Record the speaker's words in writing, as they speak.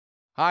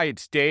Hi,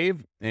 it's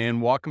Dave,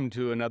 and welcome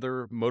to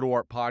another Moto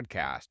Art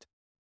podcast.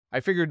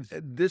 I figured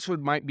this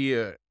might be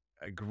a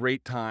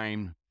great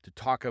time to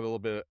talk a little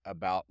bit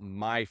about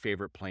my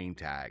favorite plane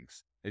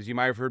tags. As you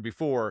might have heard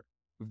before,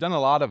 we've done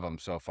a lot of them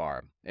so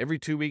far. Every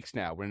 2 weeks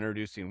now, we're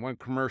introducing one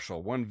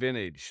commercial, one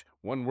vintage,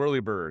 one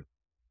whirlybird.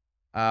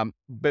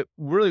 But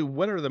really,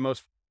 what are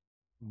the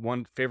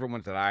one favorite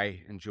ones that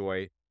I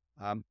enjoy?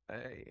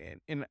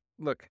 And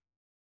look,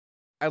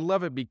 I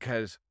love it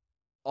because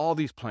all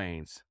these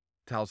planes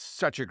tell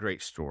such a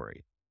great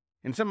story.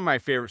 And some of my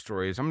favorite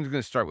stories, I'm just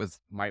going to start with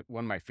one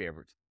of my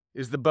favorites,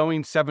 is the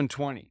Boeing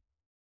 720.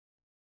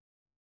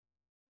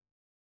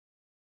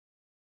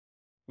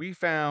 We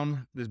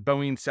found this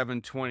Boeing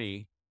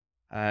 720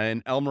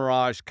 in El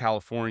Mirage,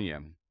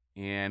 California.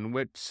 And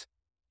what's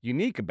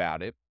unique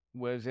about it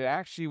was it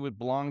actually would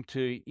belong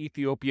to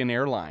Ethiopian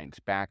Airlines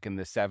back in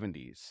the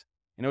 70s.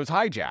 And it was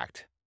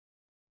hijacked.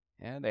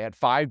 Yeah, they had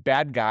 5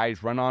 bad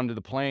guys run onto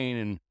the plane,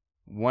 and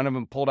one of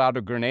them pulled out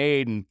a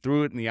grenade and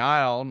threw it in the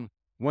aisle. And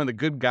one of the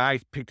good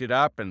guys picked it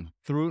up and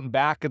threw it in the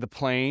back of the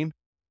plane.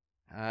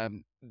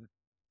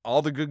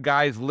 All the good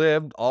guys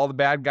lived. All the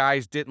bad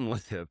guys didn't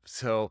live.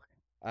 So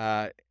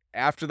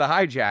after the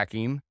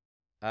hijacking,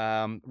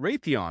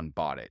 Raytheon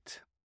bought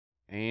it.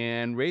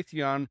 And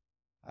Raytheon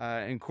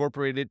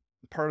incorporated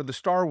part of the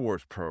Star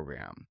Wars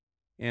program.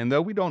 And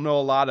though we don't know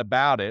a lot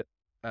about it,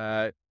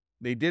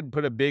 they did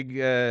put a big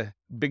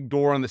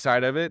door on the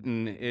side of it,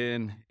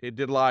 and it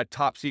did a lot of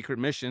top secret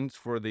missions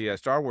for the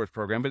Star Wars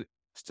program, but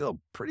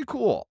still pretty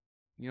cool,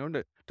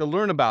 to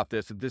learn about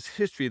this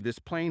history this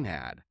plane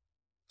had.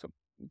 So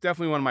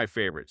definitely one of my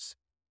favorites.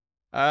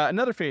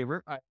 Another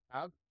favorite I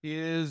have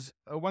is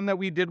one that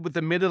we did with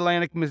the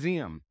Mid-Atlantic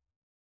Museum,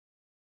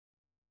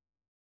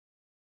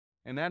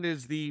 and that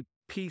is the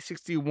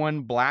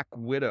P-61 Black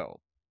Widow.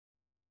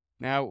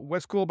 Now,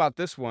 what's cool about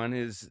this one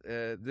is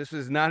this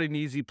was not an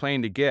easy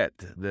plane to get.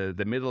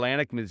 The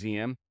Mid-Atlantic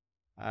Museum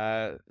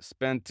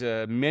spent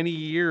many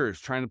years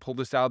trying to pull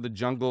this out of the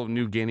jungle of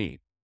New Guinea.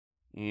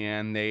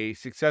 And they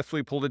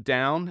successfully pulled it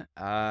down,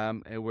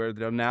 where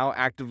they're now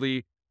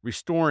actively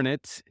restoring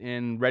it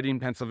in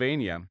Reading,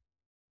 Pennsylvania.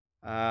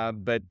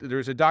 But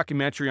there's a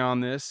documentary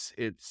on this.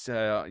 It's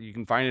you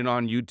can find it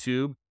on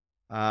YouTube.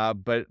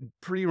 But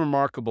pretty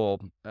remarkable,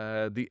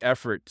 the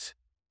effort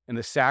and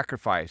the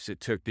sacrifice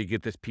it took to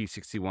get this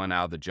P-61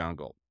 out of the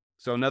jungle.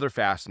 So another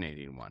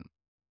fascinating one.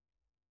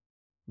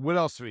 What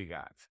else do we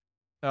got?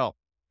 Oh,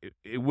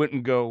 it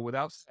wouldn't go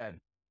without said.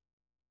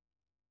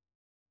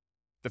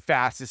 The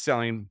fastest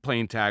selling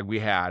plane tag we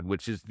had,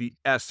 which is the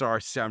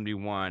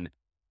SR-71.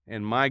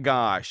 And my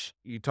gosh,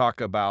 you talk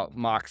about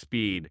Mach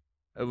speed.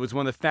 It was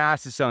one of the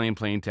fastest selling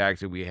plane tags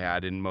that we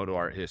had in moto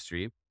art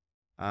history.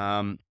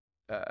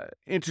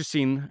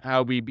 Interesting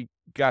how we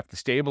got the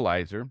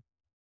stabilizer.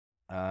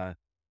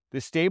 The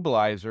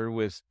stabilizer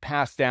was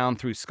passed down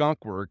through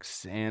Skunk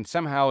Works and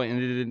somehow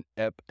ended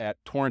up at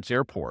Torrance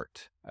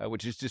Airport,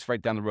 which is just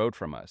right down the road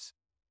from us,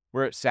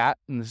 where it sat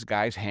in this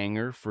guy's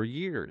hangar for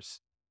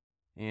years.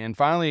 And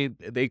finally,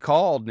 they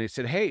called and they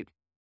said, "Hey,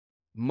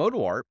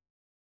 Moto Art,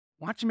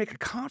 why don't you make a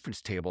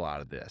conference table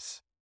out of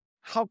this?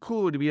 How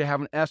cool would it be to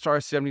have an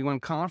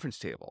SR-71 conference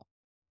table?"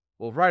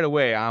 Well, right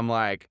away, I'm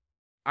like,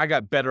 I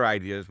got better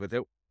ideas with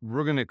it.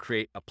 We're going to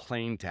create a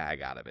plane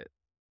tag out of it.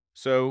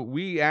 So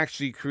we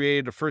actually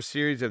created the first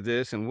series of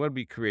this, and what did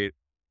we create?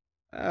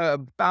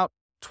 About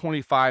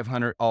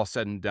 2,500 all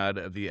said and done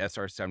of the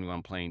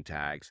SR-71 plane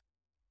tags.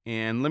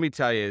 And let me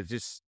tell you, it's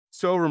just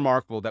so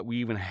remarkable that we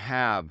even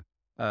have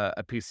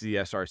a piece of the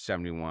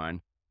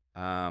SR-71.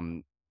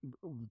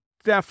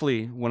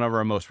 Definitely one of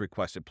our most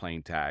requested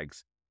plane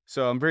tags.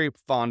 So I'm very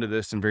fond of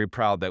this and very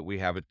proud that we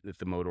have it at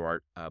the Moto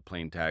Art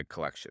plane tag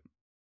collection.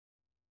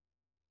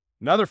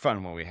 Another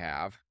fun one we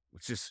have,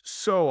 which is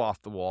so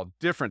off the wall,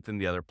 different than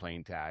the other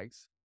plane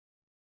tags,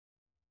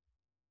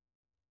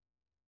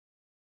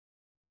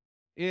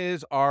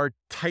 is our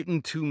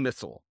Titan II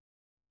missile.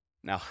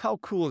 Now, how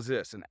cool is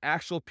this? An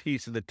actual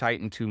piece of the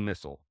Titan II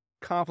missile.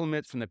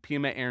 Compliments from the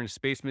Pima Air and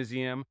Space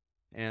Museum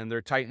and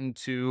their Titan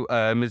II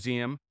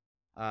museum.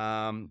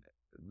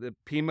 The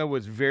Pima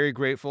was very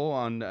grateful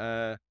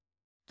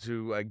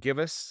to give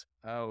us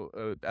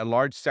a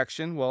large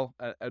section,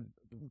 a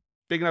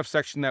big enough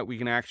section that we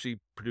can actually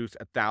produce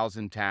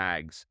 1,000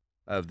 tags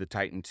of the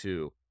Titan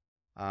II.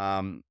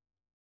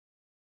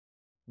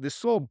 This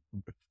sold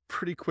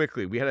pretty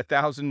quickly. We had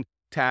 1,000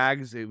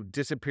 tags. It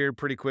disappeared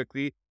pretty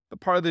quickly. But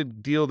part of the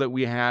deal that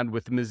we had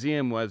with the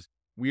museum was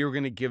we were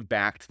going to give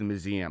back to the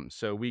museum.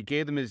 So we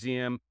gave the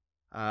museum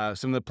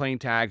some of the plane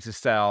tags to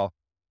sell.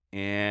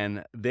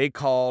 And they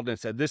called and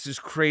said, "This is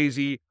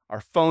crazy.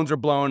 Our phones are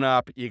blowing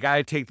up. You got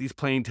to take these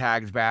plane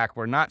tags back.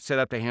 We're not set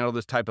up to handle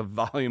this type of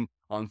volume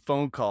on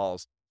phone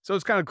calls." So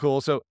it's kind of cool.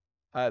 So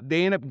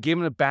they end up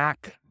giving it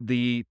back,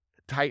 the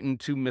Titan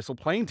II missile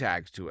plane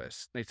tags, to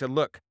us. They said,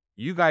 "Look,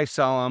 you guys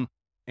sell them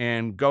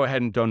and go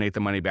ahead and donate the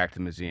money back to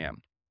the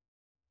museum."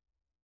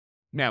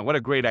 Man, what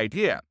a great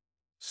idea.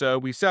 So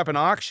we set up an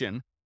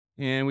auction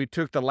and we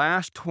took the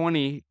last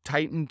 20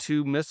 Titan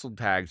II missile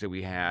tags that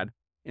we had.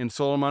 and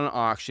sold them on an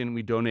auction.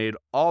 We donated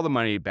all the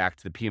money back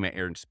to the Pima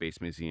Air and Space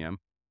Museum.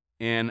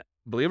 And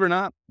believe it or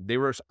not, they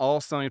were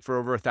all selling for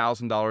over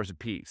 $1,000 a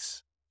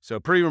piece. So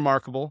pretty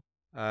remarkable.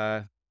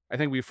 I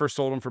think we first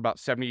sold them for about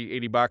 70,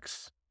 80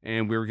 bucks,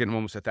 and we were getting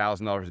almost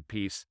 $1,000 a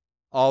piece.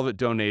 All of it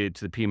donated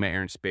to the Pima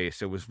Air and Space.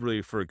 So it was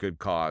really for a good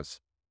cause.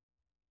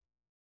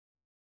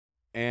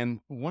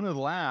 And one of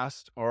the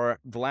last, or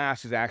the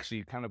last, is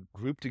actually kind of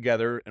grouped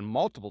together in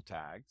multiple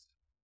tags,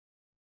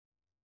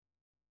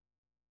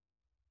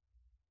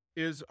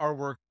 is our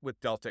work with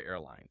Delta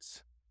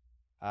Airlines.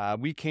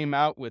 We came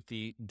out with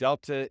the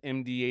Delta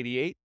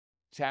MD-88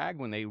 tag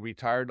when they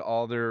retired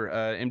all their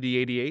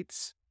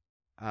MD-88s.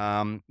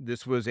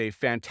 This was a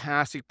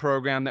fantastic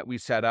program that we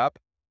set up.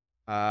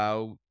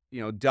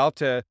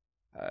 Delta,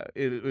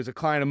 it was a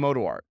client of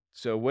MotoArt,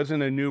 so it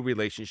wasn't a new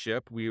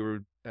relationship. We were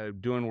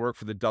doing work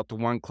for the Delta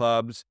One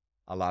clubs,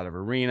 a lot of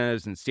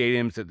arenas and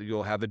stadiums that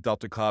you'll have the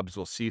Delta clubs.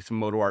 We'll see some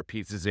MotoArt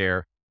pieces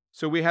there.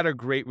 So we had a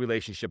great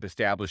relationship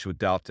established with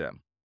Delta.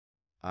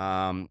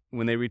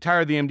 When they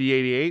retired the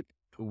MD-88,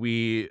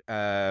 we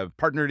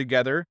partnered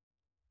together,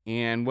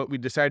 and what we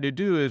decided to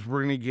do is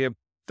we're going to give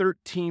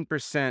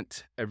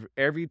 13% of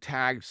every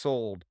tag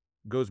sold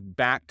goes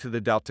back to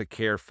the Delta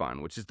Care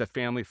Fund, which is the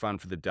family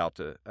fund for the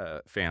Delta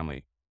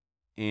family.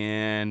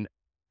 And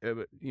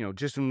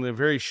just in a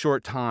very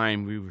short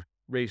time, we've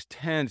raised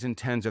tens and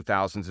tens of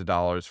thousands of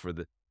dollars for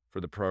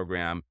the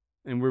program,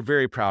 and we're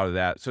very proud of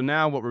that. So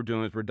now what we're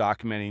doing is we're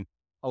documenting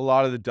a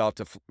lot of the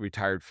Delta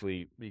retired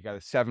fleet. We got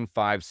a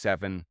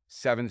 757,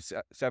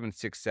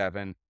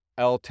 767,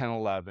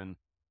 L1011.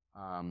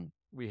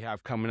 We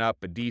have coming up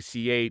a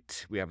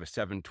DC-8. We have a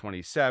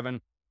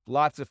 727.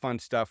 Lots of fun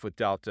stuff with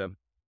Delta.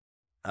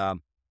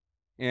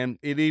 And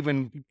it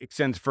even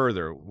extends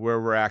further, where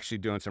we're actually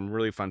doing some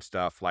really fun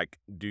stuff, like,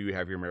 do you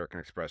have your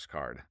American Express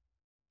card?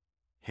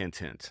 Hint,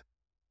 hint.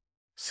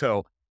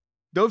 So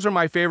those are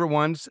my favorite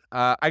ones.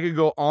 I could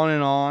go on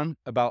and on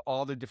about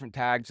all the different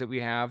tags that we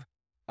have.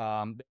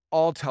 They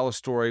all tell a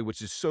story,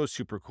 which is so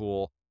super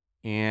cool.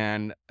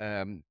 And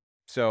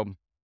so,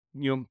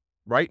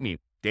 write me,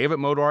 Dave at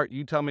MotoArt.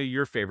 You tell me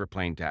your favorite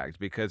plane tags,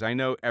 because I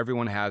know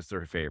everyone has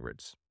their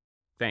favorites.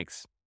 Thanks.